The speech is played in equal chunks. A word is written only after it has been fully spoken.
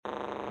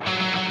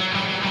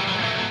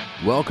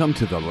Welcome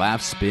to the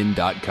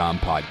laughspin.com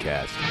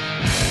podcast.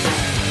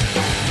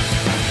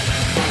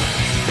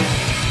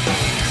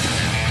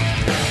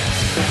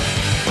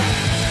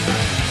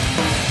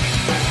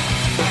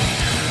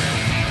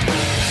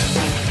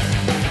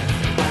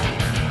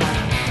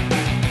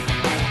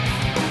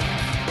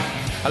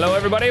 Hello,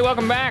 everybody.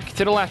 Welcome back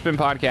to the Laughspin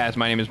Podcast.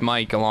 My name is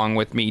Mike. Along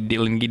with me,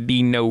 Dylan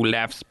Gadino,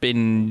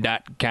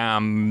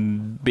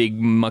 laughspin.com, big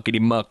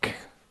muckety muck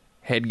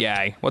head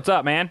guy. What's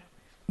up, man?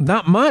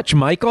 Not much,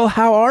 Michael.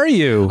 How are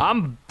you?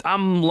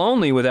 I'm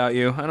lonely without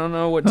you. I don't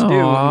know what to do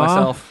with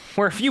myself.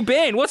 Where have you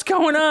been? What's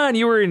going on?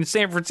 You were in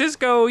San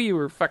Francisco.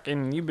 You've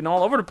been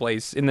all over the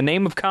place in the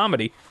name of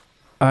comedy.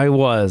 I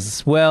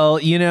was. Well,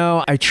 you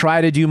know, I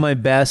try to do my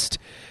best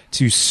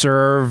to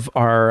serve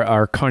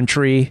our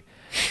country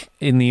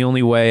in the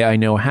only way I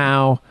know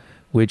how,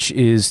 which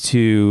is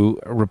to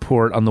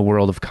report on the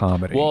world of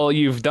comedy. Well,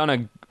 you've done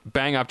a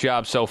bang-up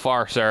job so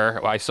far,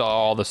 sir. I saw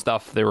all the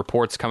stuff, the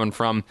reports coming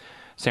from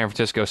San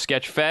Francisco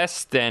Sketch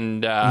Fest,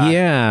 and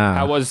yeah.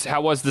 How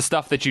was the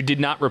stuff that you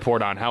did not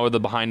report on? How were the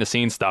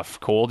behind-the-scenes stuff?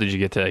 Cool? Did you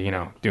get to,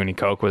 do any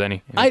coke with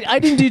any? I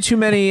didn't do too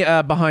many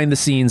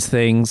behind-the-scenes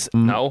things.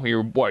 No?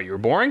 You were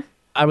boring?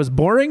 I was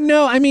boring?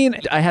 No, I mean,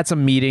 I had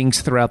some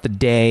meetings throughout the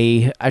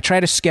day. I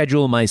try to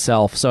schedule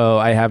myself so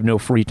I have no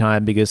free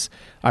time because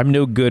I'm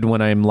no good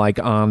when I'm like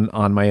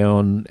on my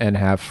own and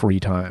have free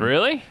time.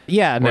 Really?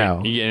 Yeah,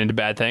 no. Wait, you get into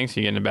bad things?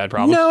 You get into bad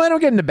problems? No, I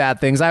don't get into bad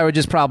things. I would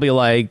just probably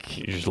like...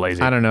 You're just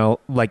lazy. I don't know,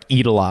 like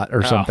eat a lot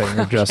or something.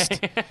 Or just...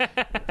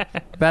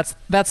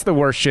 That's the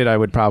worst shit I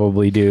would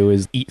probably do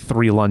is eat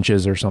 3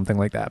 lunches or something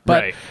like that.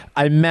 But right.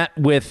 I met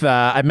with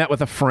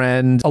a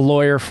friend, a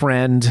lawyer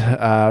friend,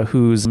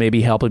 who's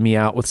maybe helping me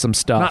out with some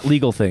stuff, not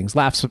legal things,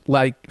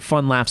 like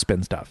fun laugh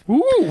spin stuff.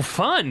 Ooh,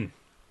 fun.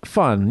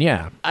 Fun,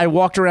 yeah. I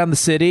walked around the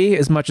city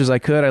as much as I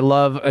could.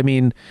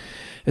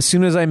 As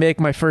soon as I make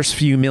my first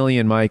few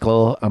million,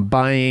 Michael, I'm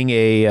buying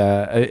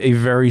a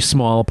very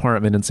small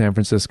apartment in San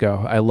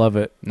Francisco. I love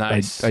it.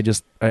 Nice. I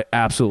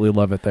absolutely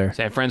love it there.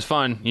 San Fran's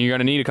fun. You're going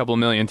to need a couple of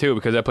million, too,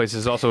 because that place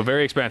is also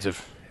very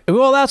expensive.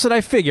 Well, that's what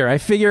I figure. I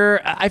figure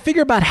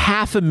about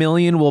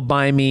 $500,000 will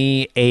buy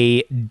me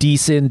a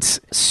decent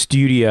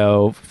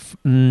studio,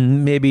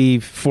 maybe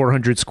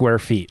 400 square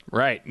feet.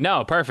 Right.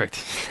 No,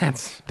 perfect.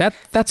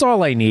 That's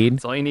all I need.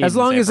 That's all you need. As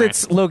long as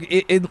it's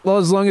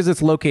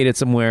located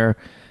somewhere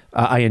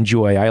I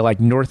enjoy. I like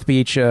North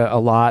Beach a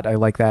lot. I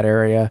like that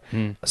area.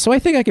 So I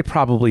think I could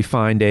probably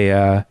find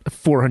a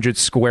 400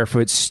 square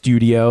foot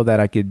studio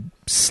that I could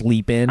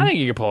sleep in. I think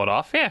you could pull it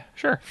off. Yeah,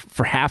 sure.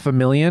 For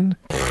 $500,000.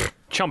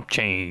 Chump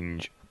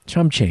change,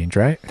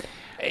 right?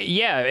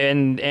 Yeah,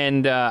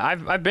 and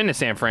I've been to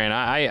San Fran.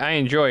 I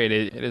enjoy it.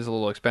 It is a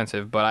little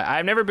expensive, but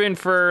I've never been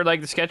for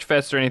like the Sketch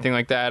Fest or anything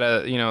like that.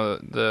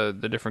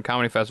 The different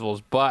comedy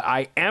festivals. But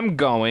I am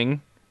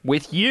going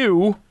with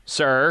you,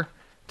 sir,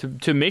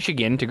 to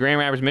Michigan, to Grand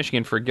Rapids,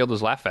 Michigan, for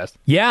Gilda's Laugh Fest.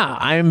 Yeah,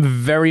 I'm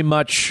very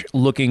much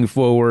looking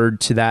forward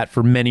to that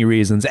for many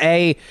reasons.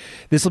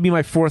 This will be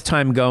my 4th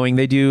time going.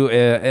 They do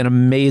an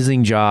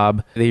amazing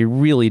job. They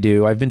really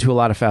do. I've been to a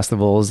lot of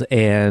festivals,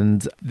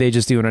 and they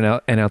just do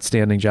an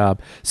outstanding job.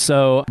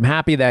 So I'm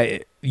happy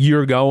that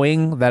you're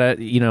going, that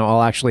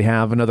I'll actually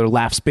have another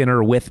laugh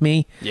spinner with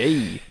me.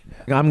 Yay.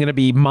 I'm going to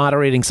be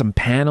moderating some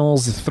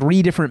panels,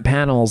 3 different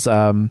panels,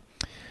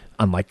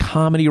 on like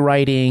comedy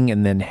writing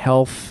and then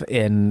health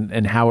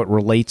and how it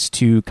relates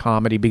to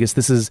comedy, because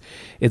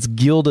it's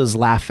Gilda's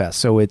Laugh Fest.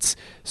 So it's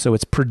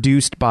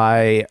produced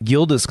by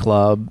Gilda's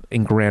Club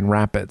in Grand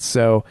Rapids.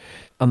 So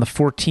on the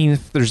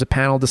 14th, there's a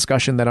panel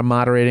discussion that I'm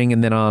moderating.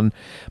 And then on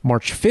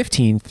March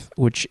 15th,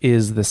 which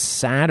is the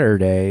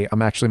Saturday,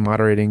 I'm actually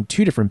moderating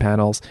 2 different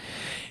panels.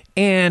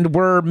 And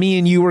me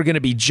and you are going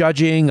to be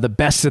judging the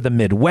Best of the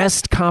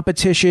Midwest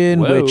competition,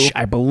 Whoa. which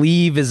I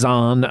believe is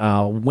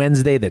on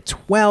Wednesday the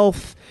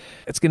 12th.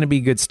 It's going to be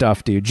good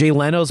stuff, dude. Jay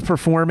Leno's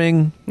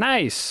performing.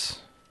 Nice.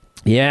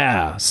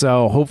 Yeah,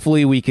 so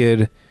hopefully we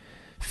could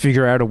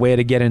figure out a way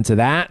to get into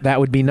that. That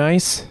would be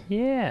nice.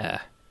 Yeah.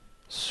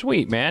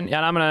 Sweet, man. And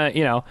I'm going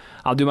to,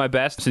 I'll do my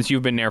best. Since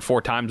you've been there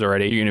 4 times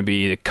already, you're going to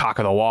be the cock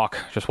of the walk,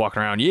 just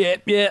walking around. Yeah,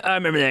 I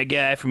remember that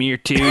guy from year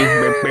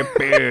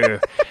 2.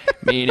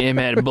 Me and him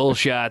had bull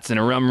shots and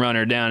a rum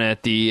runner down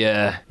at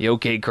the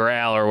OK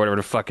Corral or whatever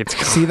the fuck it's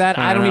called. See that?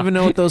 I don't even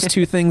know what those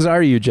 2 things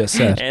are you just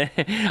said.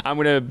 I'm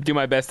going to do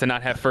my best to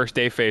not have first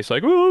day face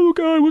like, oh,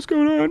 God, what's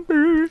going on?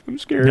 I'm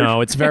scared. No,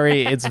 it's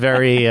very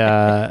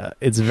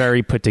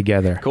put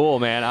together. Cool,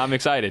 man. I'm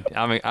excited.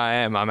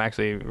 I'm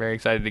actually very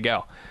excited to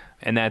go.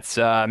 And that's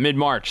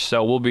mid-March,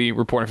 so we'll be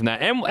reporting from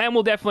that. And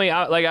we'll definitely,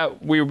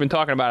 we've been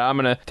talking about it, I'm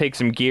going to take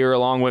some gear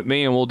along with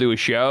me, and we'll do a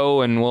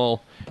show, and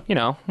we'll,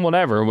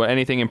 whatever.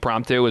 Anything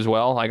impromptu as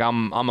well. Like,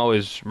 I'm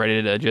always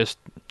ready to just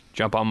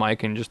jump on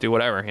mic and just do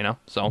whatever,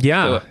 So,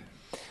 yeah. do it.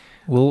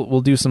 We'll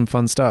do some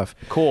fun stuff.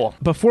 Cool.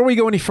 Before we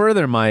go any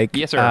further, Mike,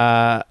 yes,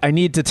 sir. I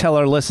need to tell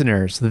our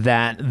listeners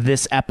that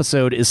this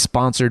episode is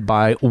sponsored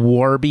by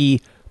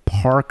Warby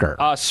Parker.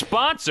 A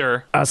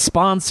sponsor? A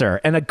sponsor,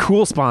 and a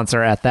cool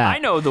sponsor at that. I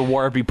know the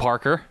Warby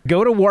Parker.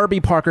 Go to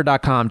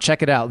warbyparker.com.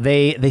 Check it out.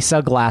 They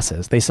sell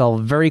glasses. They sell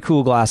very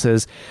cool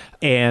glasses,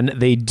 and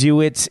they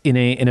do it in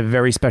a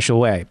very special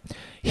way.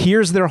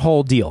 Here's their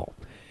whole deal.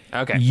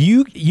 Okay.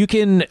 You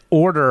can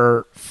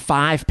order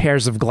 5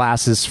 pairs of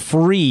glasses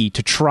free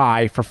to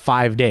try for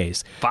 5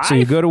 days. 5? So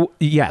you go to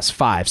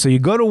 5. So you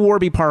go to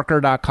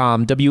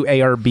warbyparker.com,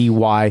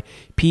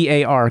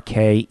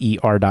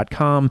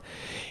 warbyparker.com,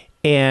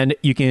 and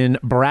you can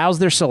browse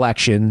their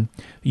selection.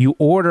 You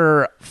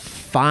order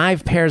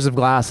 5 pairs of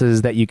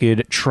glasses that you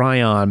could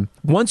try on.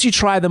 Once you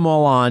try them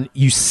all on,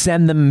 you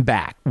send them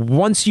back.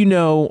 Once you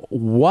know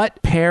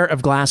what pair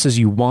of glasses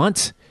you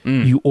want,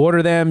 you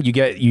order them,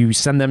 you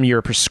send them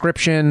your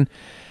prescription,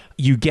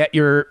 you get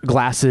your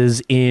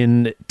glasses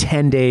in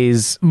 10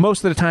 days,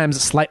 most of the times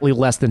slightly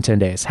less than 10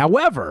 days.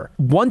 However,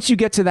 once you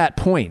get to that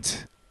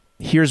point,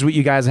 here's what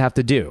you guys have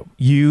to do.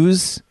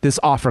 Use this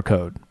offer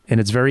code, and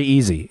it's very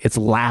easy. It's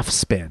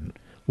LaughSpin.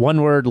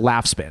 One word,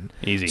 LaughSpin.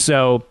 Easy.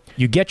 So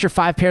you get your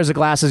 5 pairs of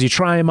glasses, you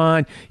try them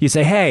on, you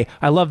say, hey,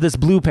 I love this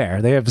blue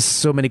pair. They have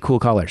so many cool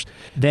colors.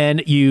 Then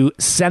you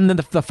send them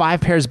the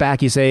 5 pairs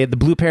back. You say, the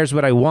blue pair is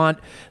what I want.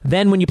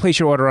 Then when you place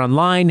your order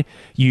online,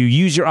 you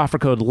use your offer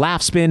code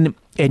LaughSpin,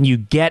 and you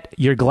get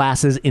your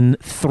glasses in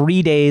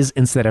 3 days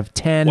instead of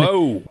 10.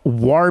 Whoa.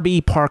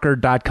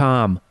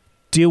 warbyparker.com.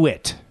 Do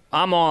it.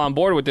 I'm all on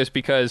board with this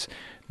because,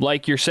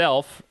 like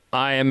yourself,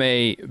 I am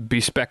a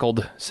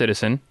bespeckled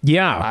citizen.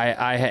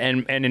 Yeah.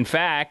 And in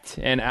fact,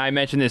 and I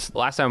mentioned this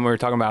last time we were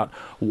talking about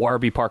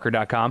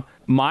warbyparker.com.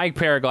 My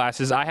pair of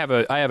glasses, I have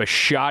a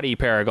shoddy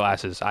pair of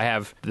glasses.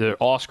 They're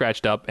all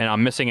scratched up, and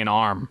I'm missing an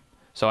arm.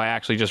 So I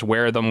actually just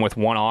wear them with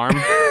one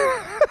arm.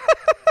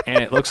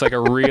 And it looks like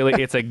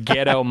it's a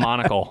ghetto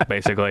monocle,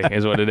 basically,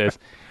 is what it is.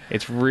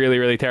 It's really,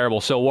 really terrible.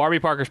 So Warby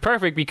Parker's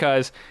perfect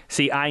because,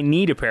 see, I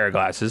need a pair of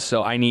glasses,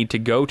 so I need to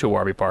go to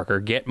Warby Parker,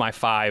 get my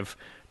 5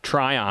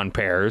 try-on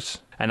pairs,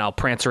 and I'll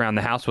prance around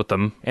the house with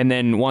them. And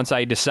then once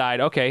I decide,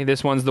 okay,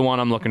 this one's the one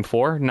I'm looking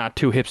for, not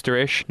too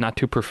hipster-ish, not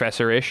too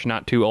professor-ish,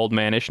 not too old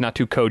man-ish, not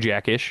too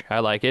Kojak-ish. I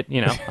like it,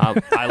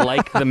 I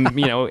like them,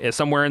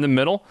 somewhere in the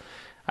middle.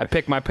 I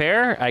pick my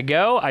pair, I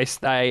go, I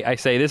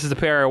say, this is the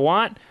pair I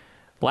want.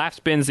 Laugh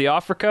spins the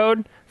offer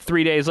code.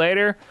 3 days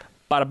later,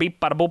 bada beep,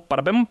 bada boop,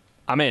 bada bim,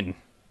 I'm in.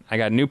 I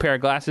got a new pair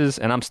of glasses,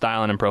 and I'm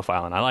styling and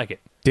profiling. I like it.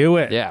 Do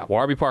it. Yeah,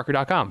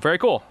 warbyparker.com. Very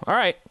cool. All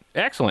right.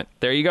 Excellent.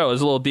 There you go.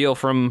 There's a little deal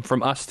from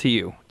us to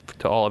you,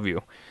 to all of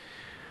you.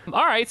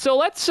 All right, so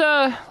let's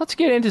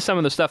get into some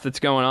of the stuff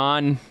that's going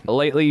on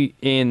lately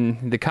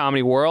in the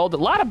comedy world. A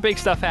lot of big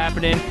stuff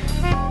happening.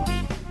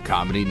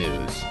 Comedy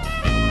news.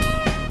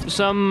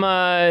 Some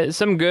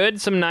good,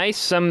 some nice,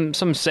 some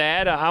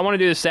sad. I want to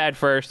do the sad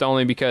first,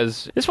 only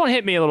because this one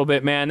hit me a little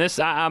bit, man.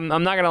 I'm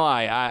not gonna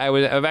lie.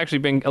 I've actually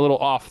been a little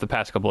off the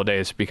past couple of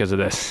days because of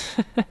this.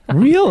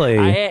 Really?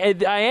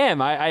 I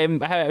am. I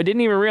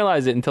didn't even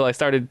realize it until I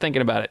started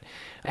thinking about it.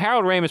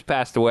 Harold Ramis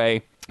passed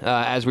away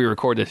as we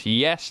record this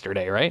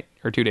yesterday, right?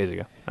 Or 2 days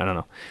ago? I don't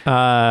know.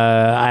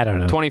 I don't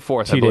know.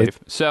 24th, I believe.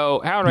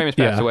 So Harold Ramis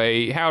passed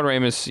away. Harold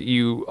Ramis,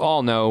 you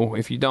all know.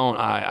 If you don't,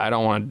 I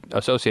don't want to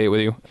associate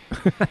with you.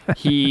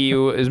 He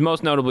is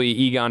most notably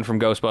Egon from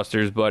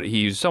Ghostbusters, but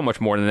he's so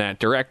much more than that.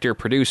 Director,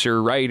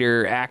 producer,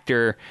 writer,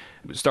 actor.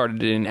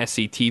 Started in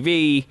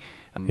SCTV.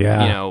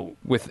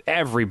 With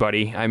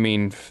everybody. I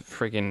mean,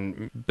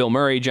 freaking Bill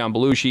Murray, John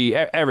Belushi,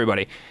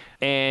 everybody.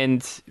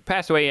 And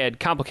passed away. He had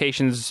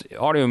complications,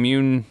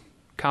 autoimmune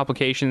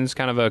complications,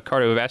 kind of a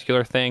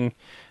cardiovascular thing.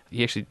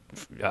 He actually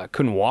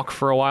couldn't walk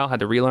for a while, had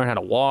to relearn how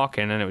to walk,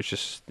 and then it was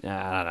just,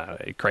 I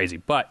don't know, crazy.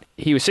 But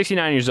he was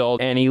 69 years old,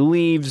 and he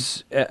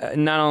leaves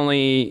not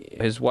only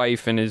his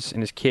wife and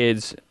his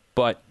kids,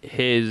 but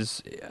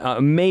his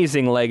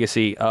amazing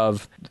legacy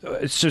of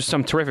it's just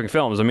some terrific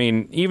films. I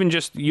mean, even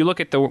just you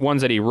look at the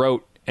ones that he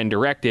wrote and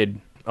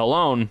directed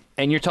alone,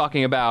 and you're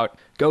talking about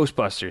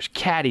Ghostbusters,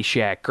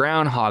 Caddyshack,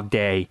 Groundhog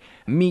Day,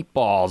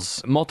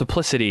 Meatballs,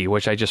 Multiplicity,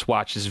 which I just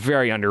watched, is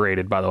very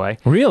underrated, by the way.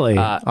 Really?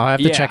 I'll have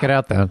to check it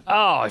out then.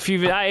 Oh,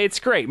 it's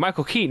great.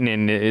 Michael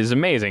Keaton is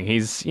amazing.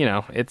 He's,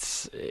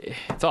 it's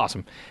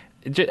awesome.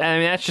 I mean,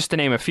 that's just to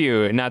name a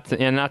few, and not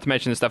to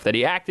mention the stuff that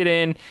he acted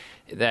in,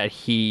 that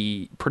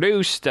he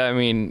produced. I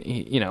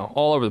mean,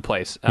 all over the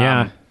place.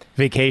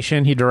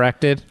 Vacation, he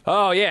directed.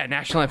 Oh, yeah,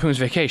 National Lampoon's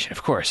Vacation,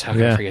 of course. How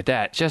can I forget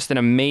that? Just an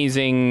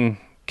amazing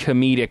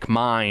comedic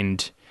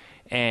mind.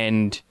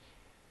 And,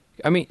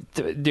 I mean,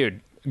 dude,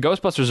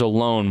 Ghostbusters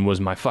alone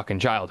was my fucking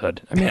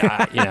childhood. I mean,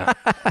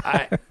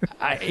 I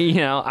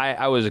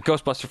was a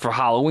Ghostbuster for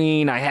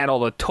Halloween. I had all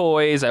the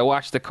toys. I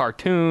watched the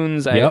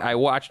cartoons. I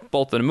watched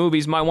both of the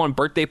movies. My one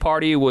birthday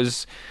party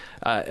was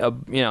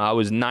I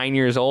was 9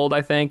 years old,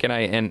 I think, and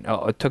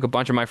I took a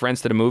bunch of my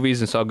friends to the movies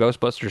and saw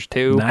Ghostbusters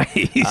 2.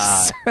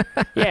 Nice.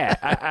 Yeah,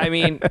 I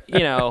mean,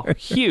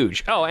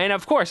 huge. Oh, and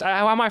of course,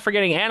 how am I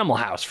forgetting Animal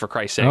House, for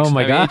Christ's sakes? Oh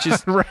my God! It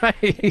just, right.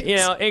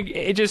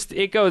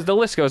 it goes. The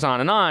list goes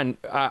on and on.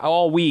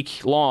 All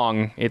week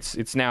long,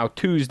 it's now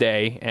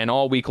Tuesday, and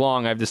all week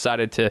long, I've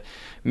decided to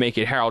make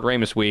it Harold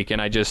Ramis week,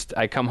 and I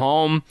come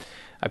home.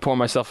 I pour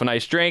myself a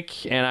nice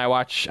drink, and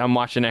I'm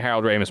watching a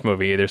Harold Ramis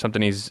movie, either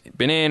something he's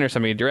been in or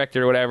something he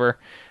directed or whatever.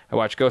 I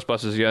watched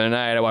Ghostbusters the other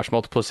night. I watched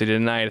Multiplicity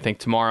tonight. I think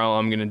tomorrow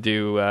I'm going to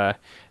do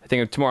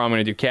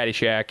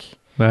Caddyshack.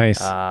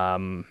 Nice.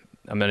 I'm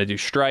going to do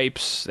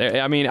Stripes.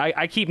 I mean,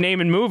 I keep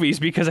naming movies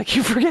because I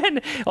keep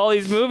forgetting all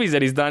these movies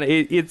that he's done.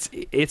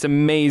 It's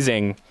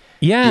amazing.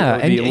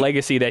 Yeah, the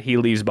legacy that he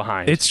leaves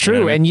behind. It's true, You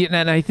know what I mean?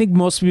 and I think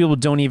most people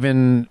don't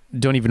even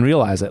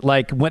realize it.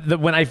 Like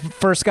when I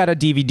first got a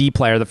DVD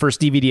player, the first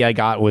DVD I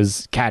got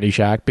was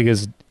Caddyshack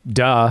because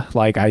duh,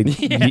 like I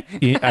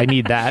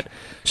need that.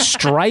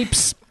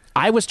 Stripes.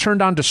 I was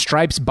turned on to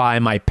Stripes by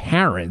my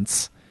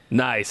parents.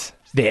 Nice.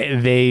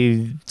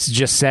 They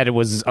just said it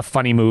was a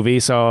funny movie,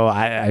 so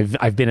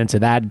I've been into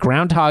that.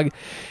 Groundhog,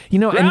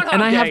 and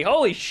I Day, have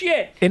holy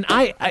shit. and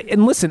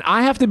and listen,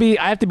 I have to be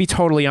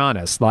totally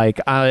honest. Like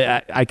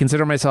I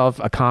consider myself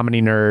a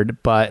comedy nerd,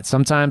 but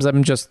sometimes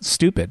I'm just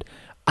stupid.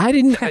 I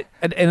didn't,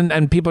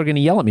 and people are going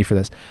to yell at me for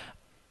this.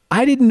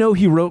 I didn't know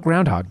he wrote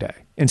Groundhog Day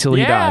until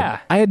he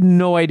died. I had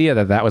no idea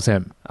that was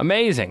him.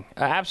 Amazing,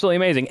 absolutely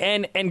amazing.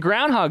 And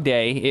Groundhog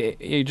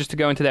Day, just to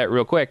go into that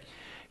real quick,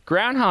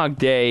 Groundhog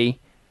Day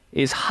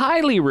is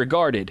highly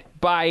regarded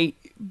by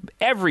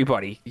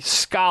everybody,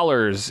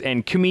 scholars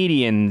and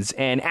comedians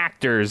and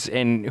actors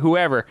and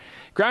whoever.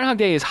 Groundhog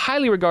Day is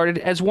highly regarded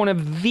as one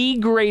of the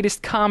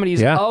greatest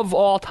comedies of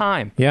all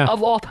time. Yeah.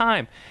 Of all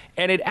time.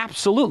 And it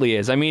absolutely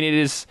is. I mean, it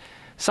is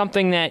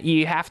something that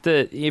you have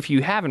to, if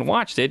you haven't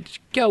watched it,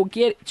 go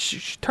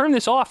turn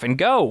this off and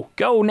go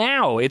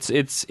now.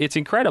 It's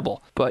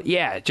incredible. But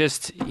that's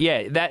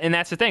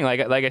the thing. Like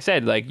I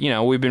said,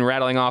 we've been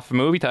rattling off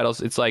movie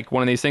titles. It's like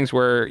one of these things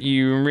where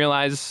you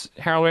realize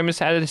Harold Ramis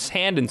had his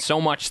hand in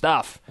so much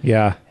stuff.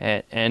 Yeah,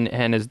 and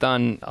has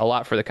done a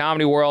lot for the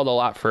comedy world, a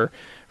lot for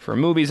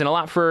movies, and a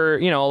lot for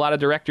a lot of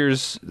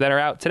directors that are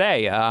out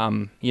today.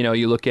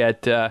 You look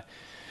at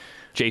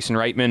Jason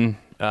Reitman.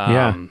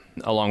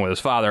 Along with his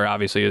father,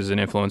 obviously, is an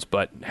influence,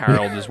 but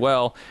Harold as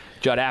well.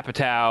 Judd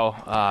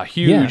Apatow,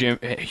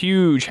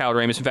 huge Harold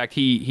Ramis. In fact,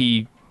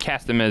 he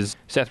cast him as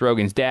Seth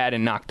Rogen's dad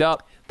in Knocked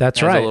Up. That's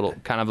as right. A little,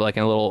 kind of like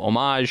a little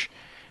homage.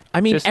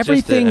 I mean,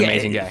 everything. Just an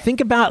amazing guy. Think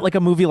about like a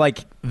movie like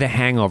The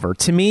Hangover.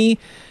 To me,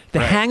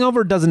 The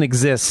Hangover doesn't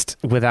exist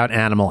without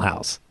Animal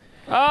House.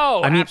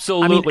 Oh,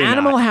 absolutely!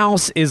 Animal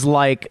House is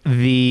like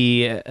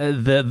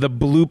the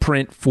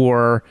blueprint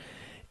for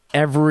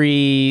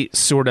every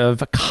sort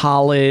of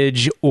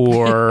college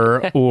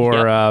or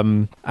I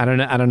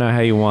don't know how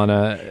you want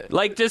to,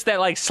 like, just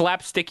that like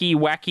slapsticky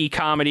wacky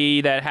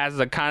comedy that has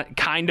a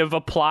kind of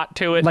a plot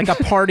to it, like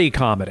a party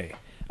comedy.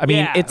 I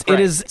mean,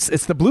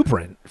 it's the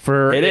blueprint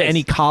for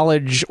any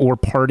college or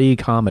party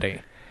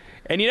comedy.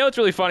 And what's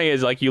really funny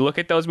is, like, you look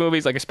at those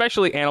movies, like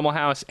especially Animal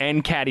House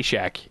and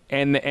Caddyshack,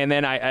 and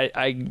then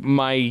I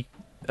my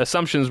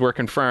assumptions were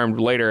confirmed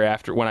later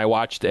after when I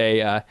watched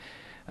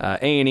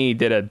A&E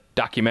did a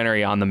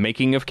documentary on the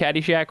making of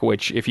Caddyshack,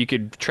 which if you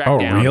could track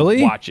down,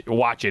 really?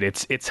 watch it.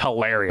 It's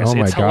hilarious. Oh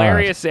my it's God.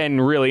 hilarious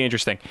and really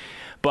interesting.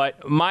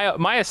 But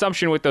my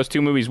assumption with those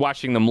two movies,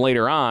 watching them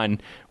later on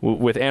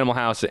with Animal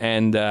House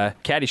and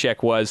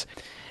Caddyshack, was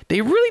they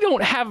really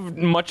don't have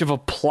much of a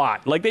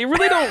plot. Like, they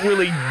really don't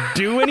really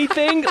do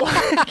anything.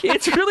 Like,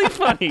 it's really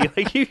funny.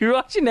 Like, if you're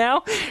watching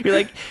now, you're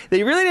like,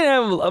 they really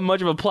didn't have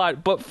much of a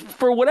plot, but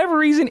for whatever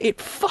reason,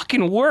 it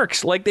fucking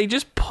works. Like, they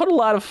just put a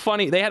lot of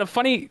they had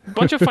a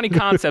bunch of funny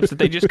concepts that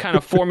they just kind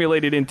of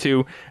formulated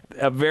into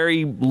a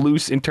very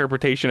loose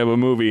interpretation of a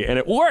movie, and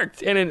it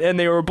worked, and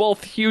they were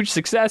both huge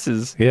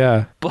successes.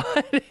 Yeah. But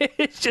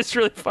it's just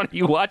really funny.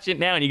 You watch it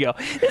now and you go,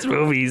 this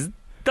movie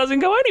doesn't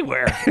go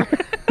anywhere.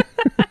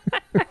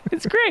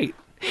 It's great.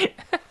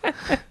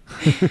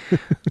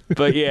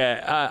 But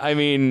I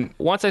mean,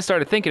 once I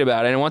started thinking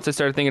about it, and once I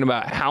started thinking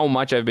about how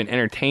much I've been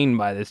entertained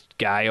by this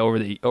guy over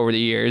the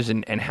years,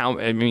 and how,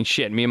 I mean,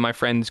 shit, me and my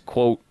friends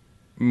quote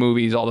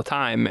movies all the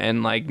time,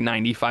 and like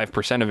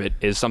 95% of it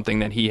is something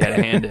that he had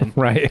a hand in.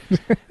 Right.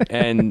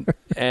 and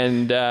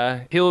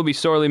he will be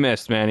sorely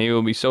missed, man. He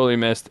will be sorely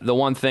missed. The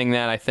one thing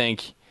that I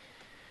think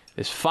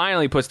is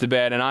finally puts to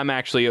bed, and I'm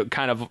actually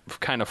kind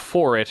of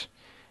for it,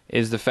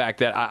 is the fact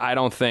that I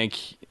don't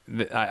think,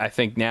 I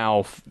think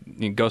now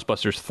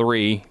Ghostbusters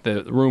 3,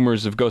 the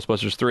rumors of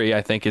Ghostbusters 3,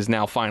 I think is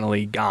now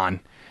finally gone.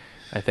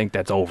 I think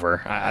that's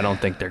over. I don't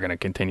think they're going to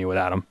continue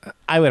without him.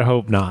 I would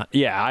hope not.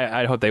 Yeah,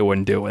 I hope they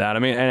wouldn't do it without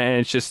him. And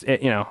it's just,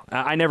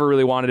 I never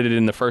really wanted it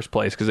in the first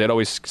place because it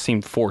always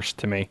seemed forced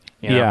to me.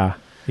 Yeah.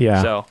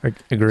 So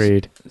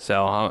agreed.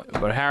 So,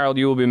 but Harold,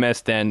 you will be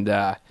missed,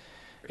 and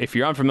if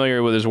you're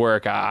unfamiliar with his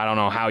work, I don't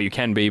know how you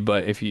can be,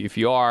 but if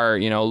you are,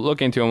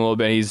 look into him a little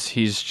bit.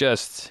 He's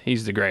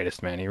the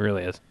greatest, man. He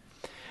really is.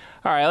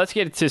 All right, let's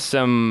get to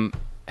some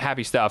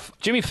happy stuff.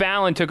 Jimmy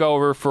Fallon took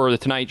over for The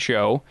Tonight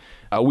Show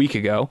a week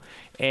ago,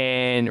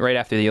 and right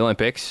after the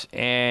Olympics,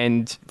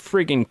 and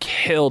freaking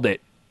killed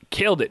it.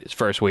 Killed it his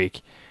first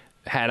week.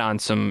 Had on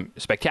some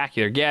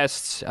spectacular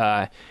guests.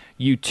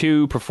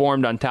 U2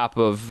 performed on top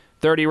of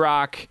 30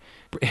 Rock.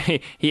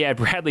 He had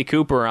Bradley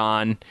Cooper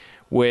on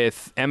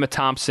with Emma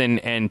Thompson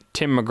and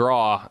Tim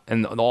McGraw,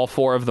 and all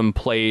four of them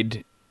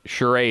played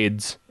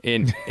charades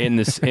in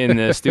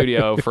the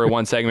studio for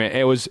one segment.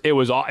 It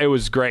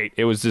was great.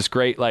 It was this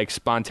great, like,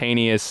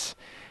 spontaneous.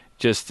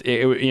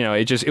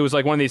 It was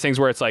like one of these things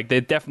where it's like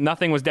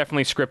nothing was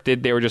definitely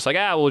scripted. They were just like,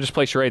 we'll just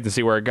play charades and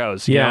see where it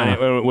goes. Yeah,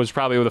 and it was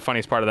probably the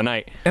funniest part of the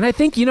night. And I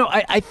think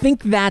I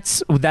think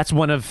that's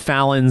one of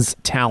Fallon's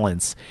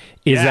talents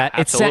is that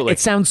it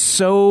sounds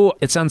so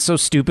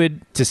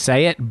stupid to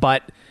say it,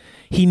 but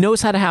he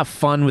knows how to have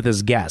fun with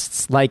his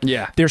guests. Like,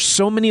 there's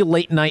so many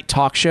late night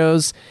talk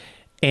shows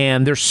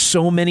and there's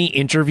so many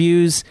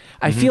interviews.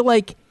 I feel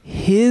like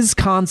his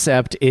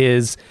concept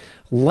is,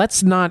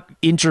 let's not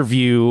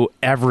interview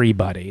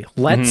everybody.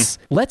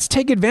 Let's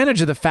take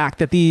advantage of the fact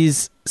that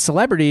these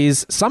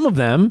celebrities, some of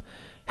them,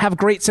 have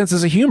great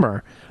senses of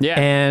humor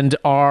and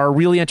are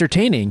really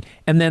entertaining.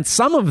 And then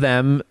some of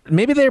them,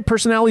 maybe their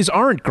personalities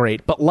aren't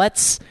great, but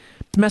let's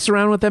mess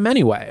around with them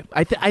anyway.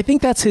 I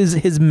think that's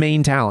his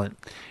main talent.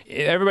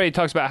 Everybody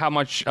talks about how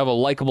much of a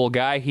likable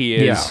guy he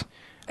is. Yeah.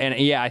 And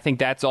I think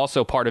that's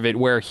also part of it,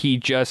 where he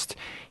just,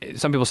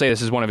 some people say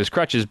this is one of his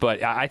crutches,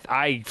 but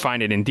I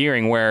find it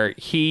endearing, where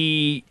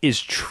he is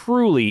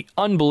truly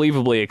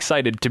unbelievably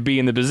excited to be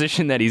in the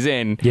position that he's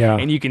in. Yeah.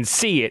 And you can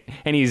see it.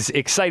 And he's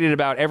excited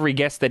about every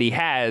guest that he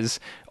has,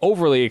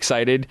 overly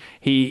excited.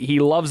 He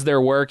loves their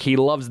work. He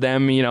loves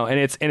them, and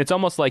it's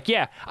almost like,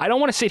 I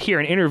don't want to sit here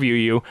and interview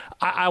you.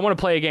 I want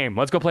to play a game.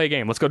 Let's go play a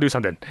game. Let's go do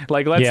something.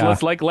 Like,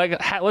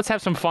 let's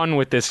have some fun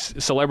with this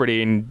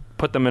celebrity and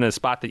put them in a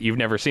spot that you've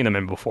never seen them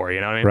in before.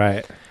 You know what I mean?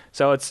 Right.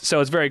 So it's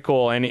very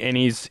cool, and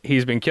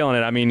he's been killing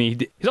it. I mean,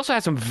 he's also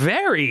had some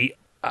very,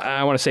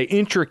 I want to say,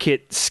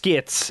 intricate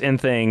skits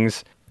and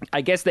things.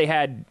 I guess they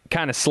had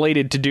kind of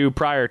slated to do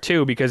prior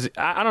to, because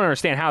I don't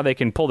understand how they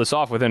can pull this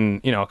off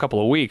within a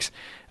couple of weeks.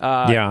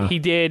 He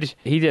did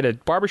a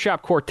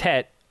barbershop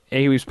quartet. And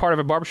he was part of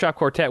a barbershop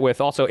quartet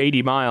with also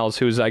A.D. Miles,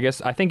 who's I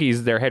think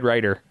he's their head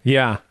writer.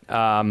 Yeah.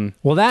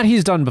 Well, that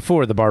he's done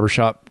before, the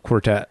barbershop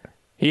quartet.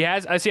 He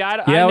has. I see.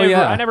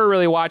 I never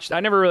really watched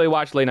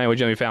Late Night with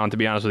Jimmy Fallon, to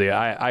be honest with you.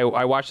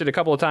 I watched it a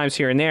couple of times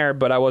here and there,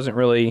 but I wasn't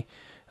really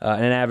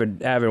an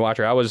avid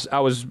watcher. I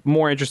was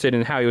more interested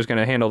in how he was going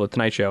to handle the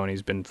Tonight Show, and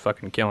he's been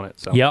fucking killing it.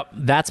 So. Yep,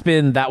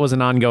 that was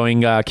an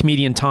ongoing.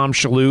 Comedian Tom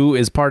Shalhoub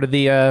is part of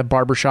the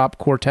barbershop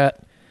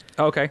quartet.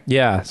 Okay.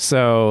 Yeah.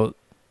 So.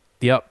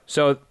 Yep.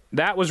 So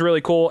that was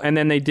really cool. And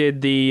then they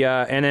did the.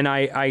 And then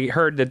I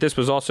heard that this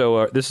is also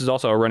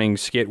a running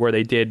skit where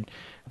they did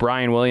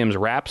Brian Williams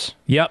raps.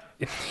 Yep.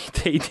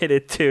 They did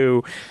it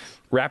to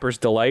Rapper's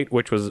Delight,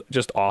 which was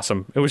just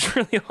awesome. It was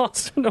really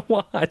awesome to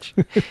watch.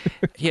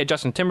 He had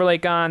Justin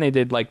Timberlake on. They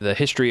did like the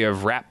history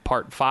of rap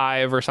part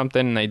 5 or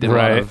something. They did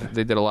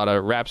a lot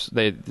of raps.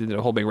 They did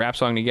a whole big rap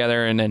song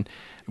together, and then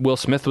Will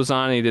Smith was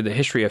on. And he did the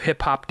history of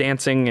hip hop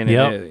dancing and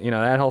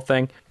that whole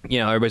thing.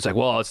 Everybody's like,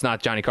 well, it's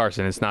not Johnny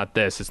Carson. It's not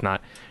this. It's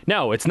not.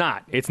 No, it's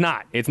not. It's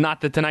not. It's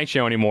not the Tonight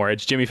Show anymore.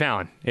 It's Jimmy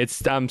Fallon.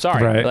 I'm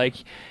sorry. Right. Like,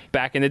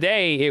 back in the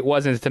day, it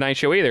wasn't the Tonight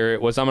Show either.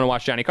 It was, I'm going to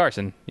watch Johnny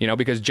Carson,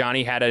 because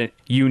Johnny had a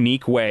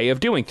unique way of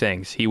doing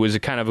things. He was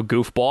a kind of a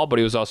goofball, but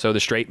he was also the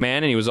straight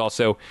man, and he was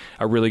also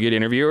a really good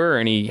interviewer,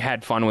 and he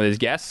had fun with his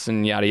guests,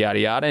 and yada, yada,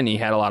 yada, and he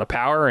had a lot of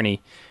power, and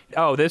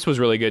this was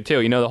really good,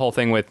 too. The whole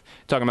thing with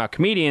talking about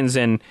comedians,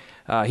 and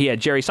he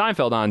had Jerry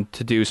Seinfeld on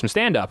to do some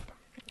stand-up,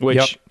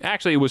 which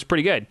actually was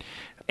pretty good.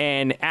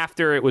 And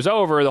after it was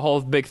over, the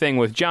whole big thing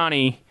with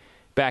Johnny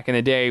back in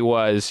the day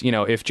was,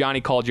 if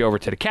Johnny called you over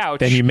to the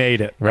couch, then you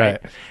made it,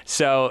 right?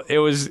 So it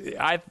was.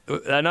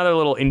 Another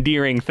little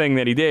endearing thing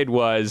that he did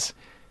was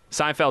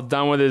Seinfeld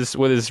done with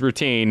his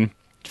routine.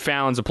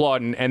 Fallon's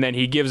applauding, and then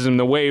he gives him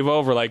the wave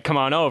over, like, come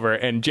on over.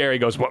 And Jerry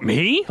goes, what,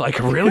 me? Like,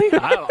 really?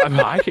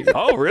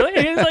 Oh, really?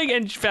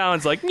 And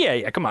Fallon's like,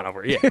 yeah, come on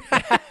over. Yeah.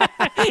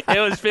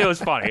 It was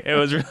funny. It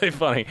was really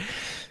funny.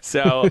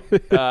 So,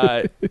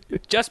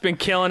 just been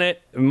killing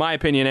it, in my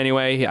opinion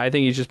anyway. I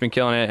think he's just been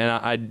killing it,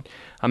 and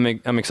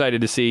I'm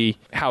excited to see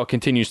how it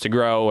continues to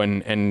grow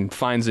and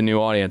finds a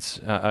new audience,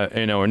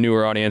 a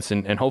newer audience,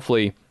 and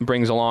hopefully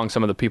brings along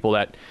some of the people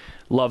that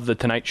love the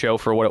Tonight Show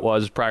for what it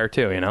was prior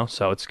to,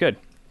 so it's good.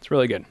 It's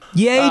really good.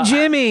 Yay,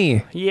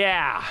 Jimmy!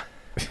 Yeah.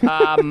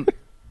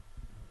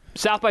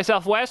 South by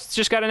Southwest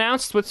just got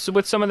announced with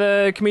some of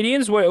the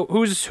comedians.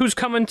 Who's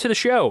coming to the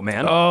show,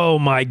 man? Oh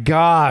my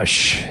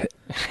gosh.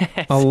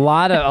 a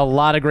lot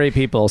of great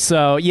people.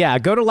 So yeah,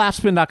 go to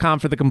laughspin.com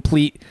for the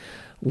complete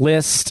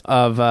list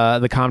of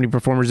the comedy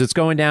performers. It's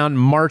going down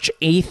March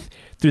 8th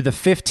through the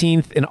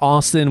 15th in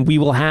Austin. We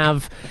will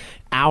have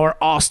our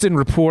Austin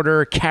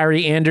reporter,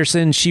 Carrie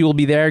Anderson. She will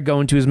be there,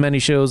 going to as many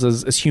shows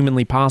as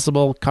humanly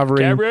possible,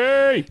 covering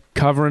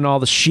all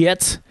the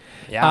shit.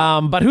 Yeah.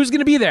 But who's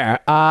going to be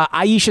there?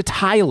 Aisha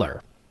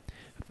Tyler.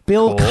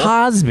 Bill Cool.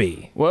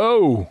 Cosby.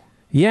 Whoa.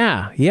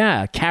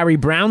 Yeah. Carrie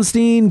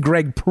Brownstein,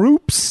 Greg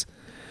Proops,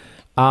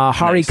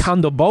 Hari Nice.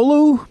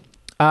 Kondabolu.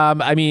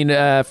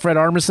 Fred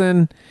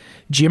Armisen,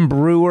 Jim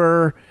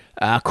Brewer,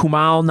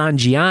 Kumail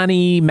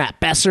Nanjiani, Matt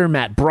Besser,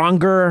 Matt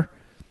Bronger,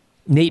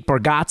 Nate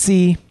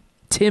Bargatze,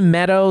 Tim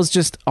Meadows,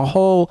 just a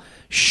whole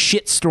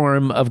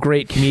shitstorm of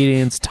great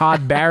comedians.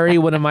 Todd Barry,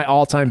 one of my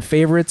all-time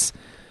favorites.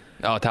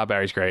 Oh, Todd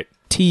Barry's great.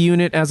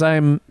 T-Unit, as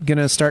I'm going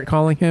to start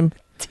calling him.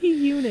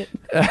 T-Unit.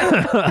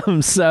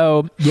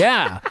 So,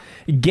 yeah.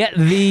 Get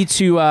thee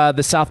to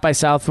the South by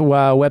South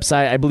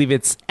website. I believe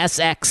it's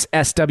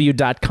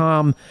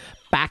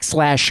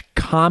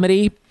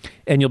sxsw.com/comedy.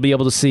 And you'll be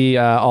able to see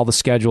all the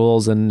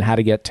schedules and how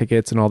to get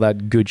tickets and all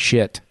that good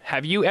shit.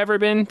 Have you ever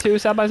been to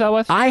South by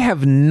Southwest? I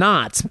have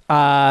not.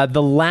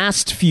 The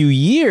last few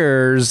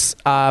years,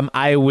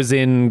 I was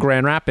in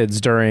Grand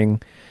Rapids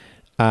during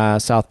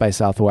South by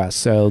Southwest,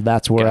 so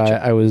that's where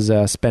Gotcha. I was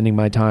spending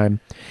my time.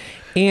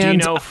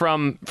 And do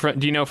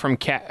you know from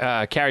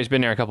Carrie's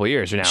been there a couple of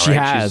years now, she right?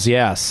 has,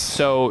 yes.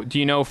 So do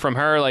you know from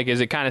her, like,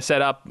 is it kind of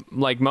set up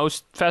like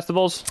most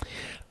festivals?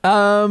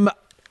 I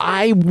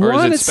Or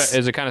want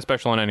is it kind of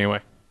special in any way?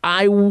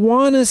 I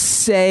want to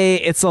say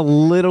it's a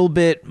little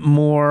bit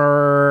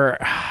more.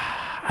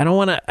 I don't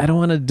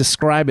want to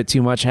describe it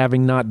too much,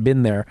 having not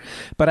been there,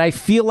 but I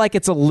feel like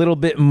it's a little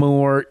bit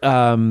more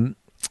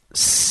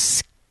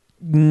scattered,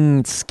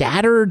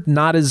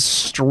 not as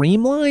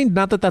streamlined.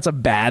 Not that that's a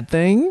bad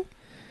thing.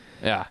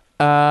 Yeah.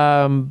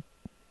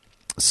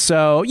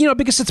 So,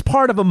 because it's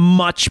part of a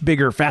much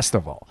bigger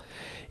festival.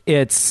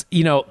 It's,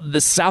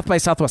 the South by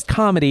Southwest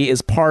comedy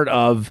is part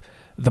of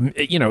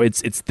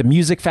it's the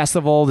music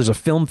festival. There's a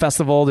film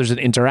festival. There's an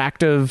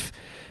interactive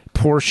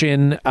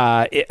portion.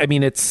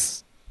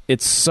 It's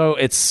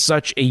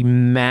such a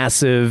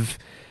massive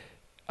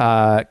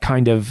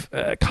kind of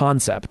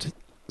concept.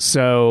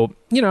 So,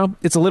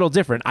 it's a little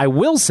different. I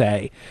will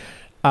say,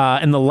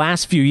 in the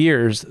last few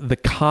years, the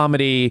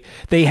comedy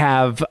they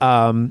have,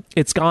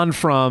 it's gone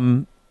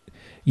from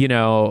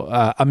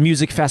a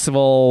music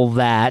festival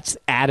that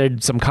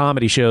added some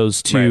comedy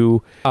shows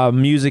to a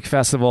music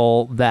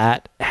festival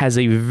that has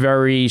a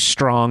very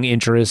strong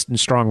interest and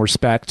strong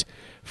respect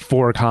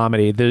for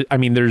comedy.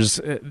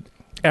 There's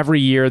every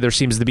year there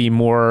seems to be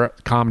more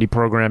comedy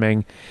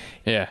programming.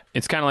 Yeah.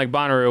 It's kind of like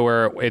Bonnaroo,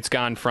 where it's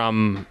gone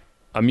from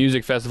a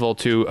music festival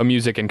to a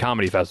music and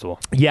comedy festival.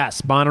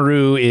 Yes,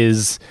 Bonnaroo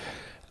is...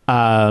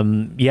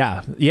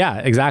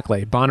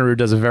 exactly. Bonnaroo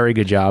does a very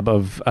good job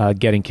of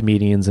getting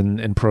comedians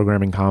and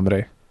programming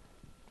comedy.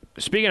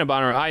 Speaking of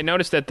Bonnaroo, I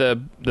noticed that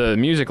the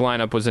music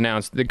lineup was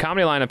announced. The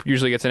comedy lineup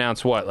usually gets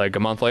announced, what, like a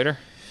month later?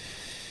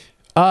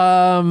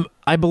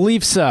 I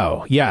believe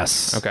so.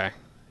 Yes. Okay.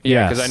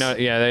 Yeah, Yes. because I know.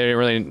 Yeah, they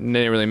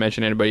didn't really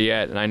mention anybody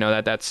yet, and I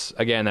know that's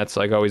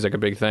like always like a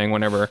big thing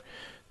whenever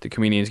the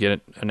comedians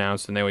get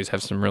announced, and they always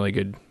have some really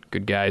good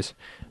guys.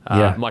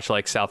 Yeah. Much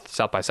like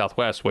South by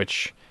Southwest,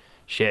 which.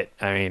 Shit,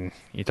 I mean,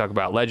 you talk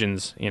about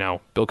legends.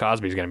 Bill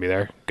Cosby's going to be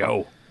there.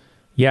 Go.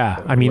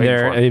 Yeah,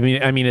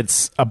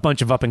 it's a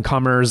bunch of up and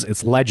comers.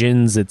 It's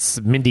legends. It's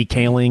Mindy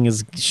Kaling.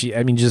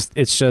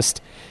 It's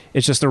just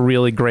a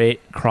really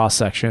great cross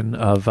section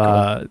of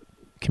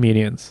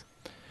comedians.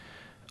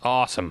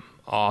 Awesome.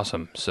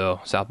 So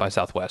South by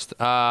Southwest.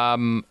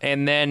 And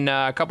then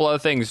a couple other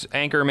things.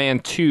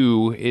 Anchorman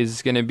 2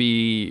 is going to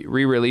be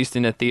re-released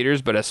in the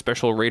theaters, but a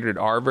special rated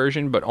R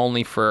version, but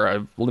only for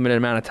a limited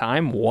amount of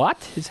time.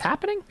 What is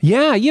happening?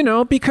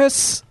 Yeah,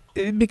 because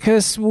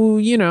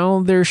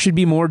there should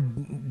be more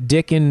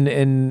dick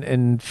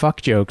and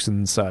fuck jokes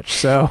and such.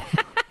 So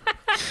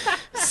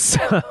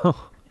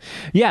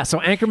yeah, so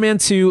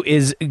Anchorman 2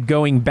 is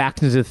going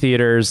back into the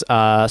theaters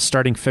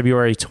starting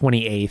February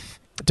 28th.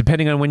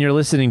 Depending on when you're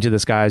listening to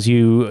this, guys,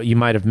 you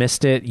might have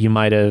missed it.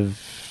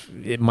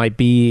 It might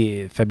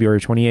be February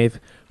 28th.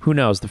 Who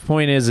knows? The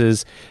point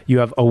is you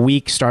have a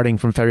week starting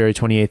from February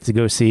 28th to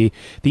go see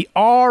the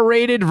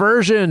R-rated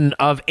version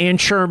of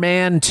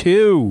Anchorman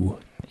 2.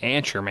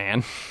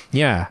 Anchorman.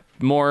 Yeah.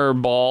 More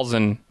balls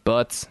and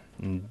butts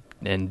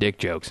and dick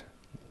jokes.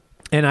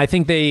 And I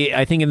think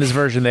in this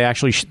version they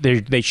actually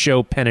they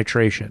show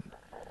penetration.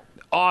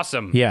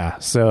 Awesome. Yeah,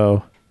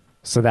 so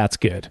that's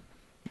good.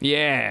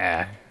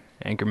 Yeah.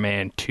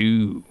 Anchorman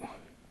 2.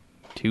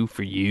 2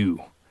 for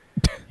you.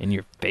 In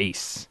your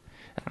face.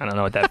 I don't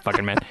know what that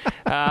fucking meant.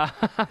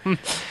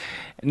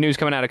 News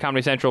coming out of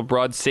Comedy Central,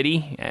 Broad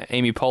City,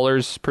 Amy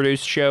Poehler's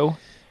produced show.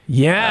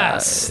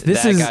 Yes.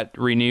 This got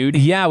renewed.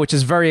 Yeah, which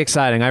is very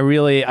exciting.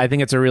 I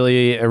think it's a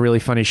really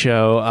funny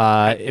show.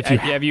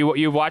 Have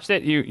you watched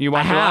it? You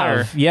watched I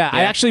have. it? Yeah,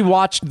 I actually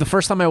watched the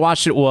first time I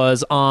watched it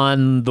was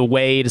on the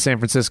way to San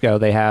Francisco.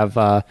 They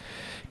have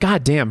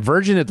goddamn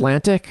Virgin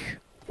Atlantic.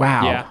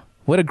 Wow. Yeah.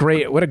 What a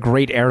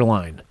great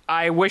airline.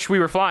 I wish we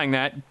were flying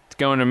that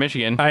going to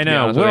Michigan. I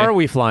know. Where are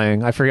we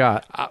flying? I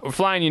forgot. We're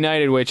flying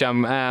United, which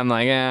I'm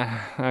like,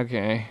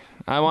 okay.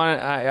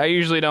 I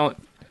usually don't.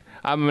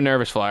 I'm a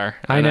nervous flyer.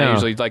 I know. I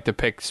usually like to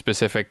pick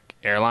specific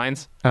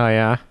airlines, Oh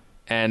yeah.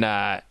 and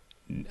I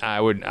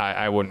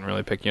wouldn't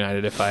really pick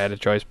United if I had a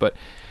choice. But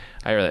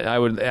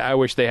I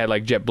wish they had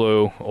like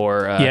JetBlue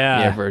or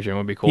Virgin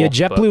would be cool. Yeah,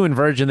 JetBlue and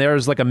Virgin.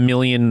 There's like a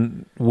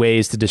million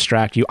ways to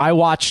distract you.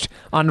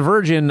 On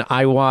Virgin.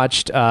 I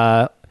watched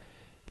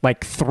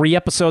like 3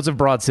 episodes of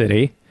Broad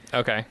City.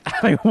 Okay.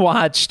 I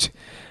watched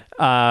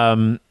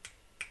that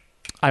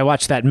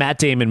Matt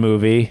Damon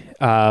movie.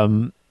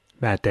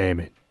 Matt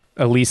Damon.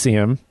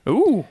 Elysium.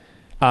 Ooh.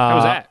 How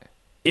was that?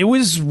 It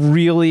was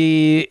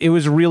really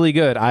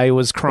good. I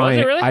was crying.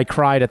 Was it really? I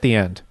cried at the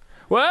end.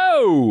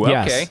 Whoa.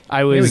 Yes, okay.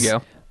 I was Here we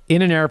go.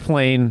 in an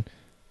airplane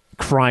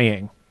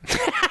crying.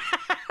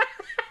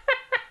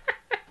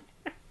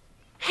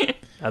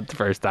 Not the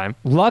first time.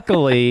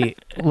 Luckily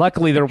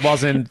there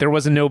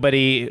was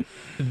nobody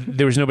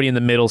in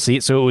the middle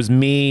seat, so it was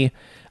me,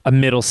 a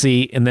middle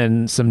seat, and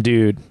then some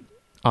dude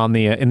on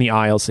the in the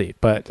aisle seat.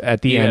 But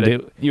at the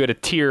end, you had a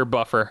tear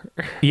buffer.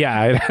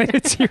 Yeah,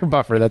 it's your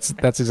buffer. That's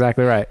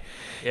exactly right.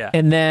 Yeah.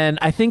 And then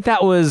I think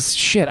that was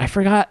I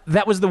forgot.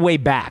 That was the way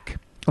back.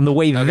 On the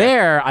way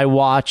there, I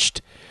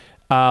watched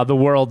The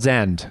World's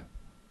End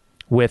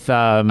with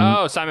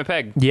Simon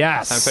Pegg.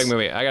 Yes, Simon Pegg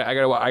movie. I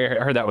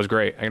heard that was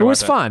great. It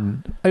was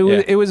fun.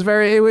 It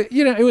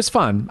was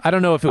fun. I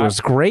don't know if it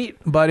was great,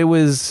 but it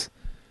was.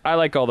 I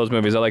like all those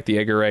movies. I like the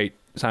Edgar Wright,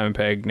 Simon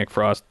Pegg, Nick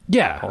Frost.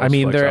 Yeah, I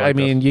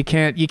mean, you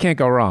can't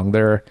go wrong.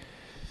 They're,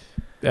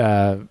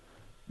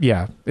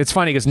 it's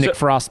funny because Nick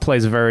Frost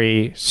plays a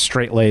very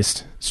straight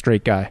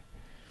guy.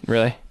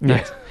 Really?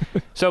 Nice.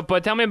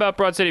 But tell me about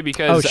Broad City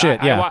because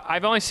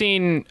I've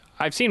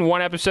seen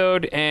one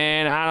episode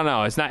and I don't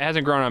know, it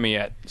hasn't grown on me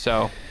yet.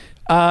 So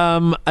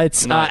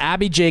it's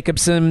Abby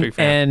Jacobson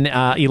and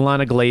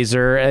Ilana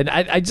Glazer, and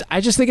I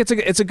just think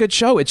it's a good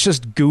show. It's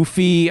just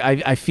goofy.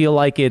 I feel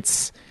like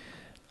it's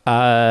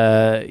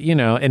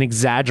an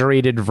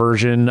exaggerated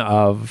version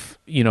of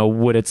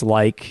what it's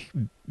like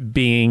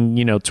being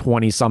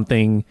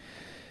 20-something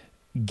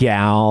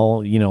gal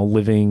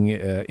living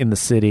in the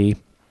city.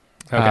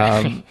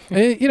 Okay.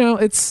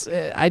 It's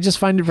I just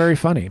find it very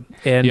funny,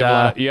 and you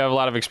have a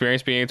lot of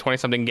experience being a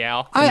 20-something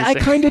gal. I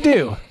kind of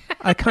do.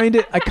 I kind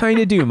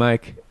of do,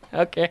 Mike.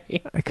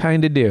 Okay. I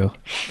kind of do.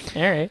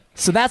 All right.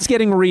 So that's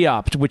getting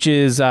re-upped, which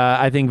is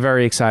I think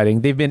very exciting.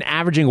 They've been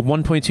averaging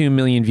 1.2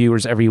 million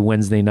viewers every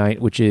Wednesday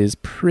night, which is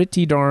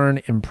pretty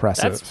darn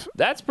impressive.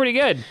 That's pretty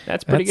good.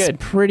 That's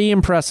pretty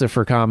impressive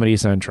for Comedy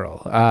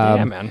Central.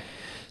 Yeah, man.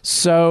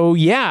 So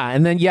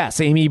and then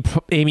Amy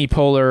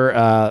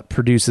Poehler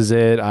produces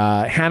it.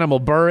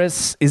 Hannibal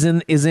Buress is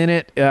in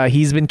it.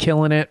 He's been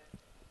killing it.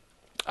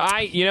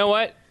 You know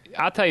what?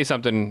 I'll tell you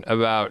something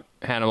about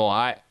Hannibal.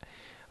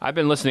 I've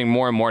been listening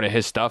more and more to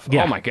his stuff.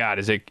 Yeah. Oh my God,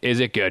 is it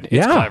good?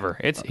 It's clever.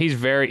 He's a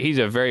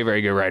very,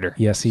 very good writer.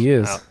 Yes, he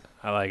is.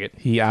 I like it.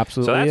 He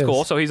absolutely is. So that's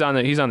cool. So he's on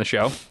the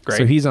show. Great.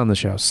 So he's on the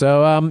show.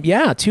 So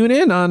tune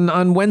in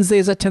on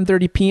Wednesdays at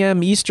 10:30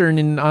 p.m.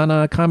 Eastern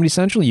on Comedy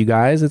Central. You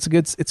guys, it's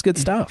good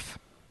stuff.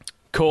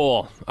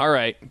 Cool. All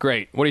right.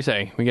 Great. What do you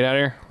say? We get out of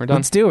here? We're done.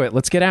 Let's do it.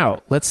 Let's get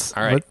out. Let's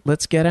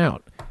get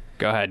out.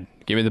 Go ahead.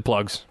 Give me the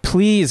plugs.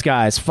 Please,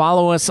 guys,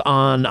 follow us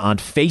on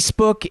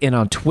Facebook and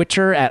on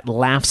Twitter at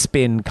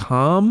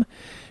LaughSpinCom.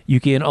 You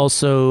can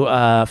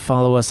also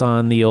follow us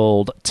on the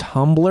old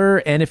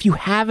Tumblr. And if you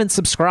haven't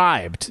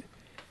subscribed,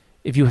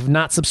 if you have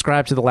not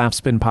subscribed to the Laugh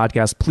Spin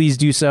podcast, please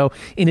do so.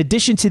 In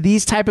addition to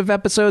these type of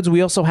episodes,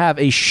 we also have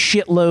a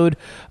shitload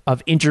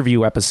of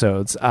interview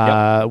episodes.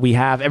 We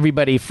have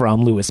everybody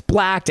from Louis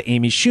Black to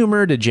Amy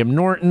Schumer to Jim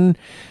Norton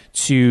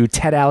to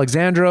Ted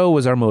Alexandro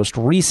was our most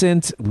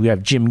recent. We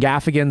have Jim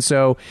Gaffigan.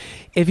 So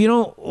if you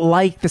don't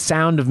like the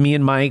sound of me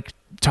and Mike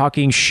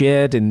talking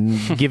shit and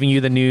giving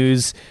you the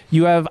news,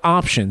 you have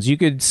options. You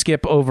could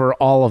skip over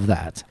all of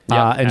that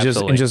and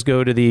just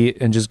go to the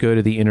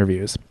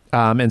interviews.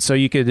 And so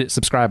you could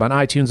subscribe on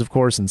iTunes, of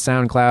course, and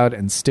SoundCloud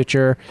and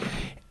Stitcher.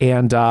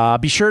 And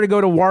be sure to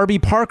go to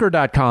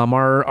warbyparker.com,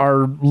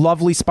 our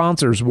lovely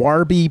sponsors,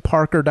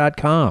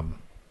 warbyparker.com.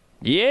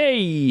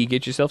 Yay!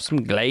 Get yourself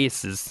some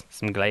glasses.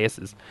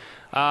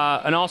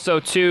 And also,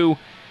 too,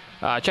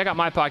 check out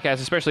my podcast,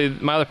 especially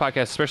my other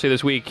podcast, especially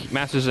this week,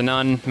 Masters of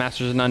None,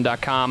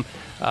 mastersofnone.com.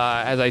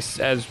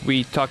 As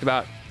we talked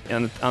about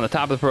on the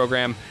top of the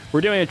program, we're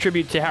doing a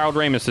tribute to Harold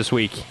Ramis this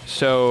week.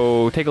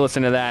 So take a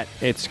listen to that.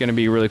 It's going to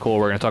be really cool.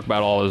 We're going to talk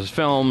about all his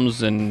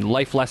films and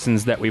life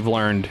lessons that we've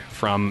learned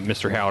from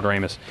Mr. Harold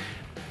Ramis.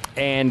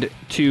 And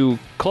to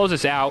close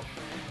us out,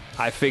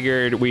 I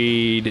figured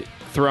we'd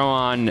throw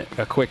on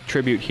a quick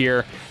tribute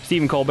here.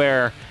 Stephen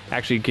Colbert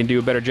actually can do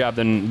a better job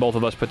than both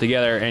of us put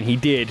together, and he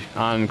did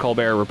on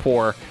Colbert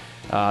Report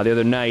the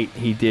other night.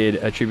 He did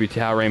a tribute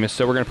to Hal Ramis.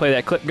 So we're going to play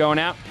that clip going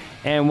out,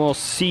 and we'll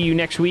see you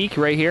next week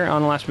right here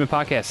on the Last Minute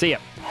Podcast. See ya.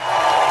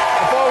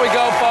 Before we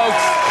go,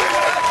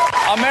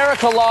 folks,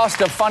 America lost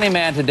a funny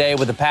man today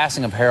with the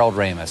passing of Harold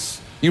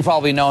Ramis. You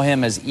probably know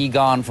him as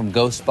Egon from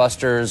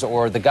Ghostbusters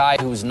or the guy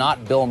who's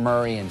not Bill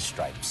Murray in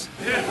Stripes.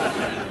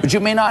 But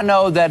you may not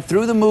know that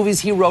through the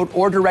movies he wrote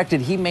or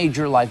directed, he made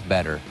your life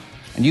better.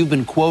 And you've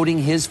been quoting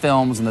his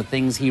films and the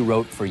things he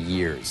wrote for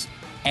years.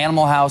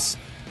 Animal House,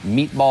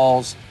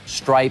 Meatballs,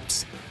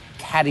 Stripes,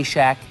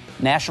 Caddyshack,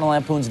 National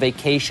Lampoon's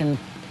Vacation,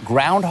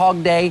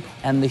 Groundhog Day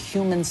and the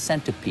Human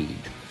Centipede.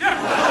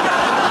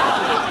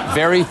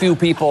 Very few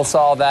people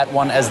saw that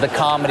one as the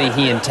comedy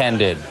he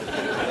intended.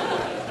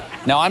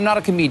 Now, I'm not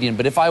a comedian,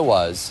 but if I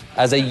was,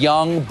 as a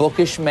young,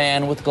 bookish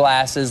man with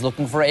glasses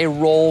looking for a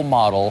role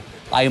model,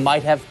 I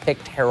might have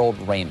picked Harold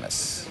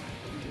Ramis.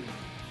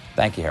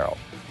 Thank you, Harold.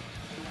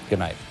 Good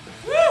night.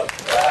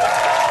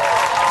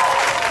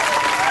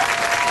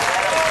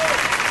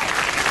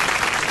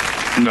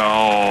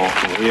 No.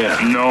 Yeah.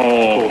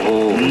 No.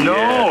 Oh,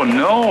 no. yeah.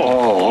 No.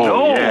 Oh,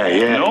 no. yeah,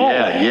 yeah, no.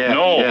 yeah, yeah,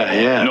 no. yeah,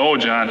 yeah. No,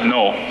 John.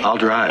 No. I'll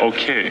drive.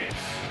 Okay.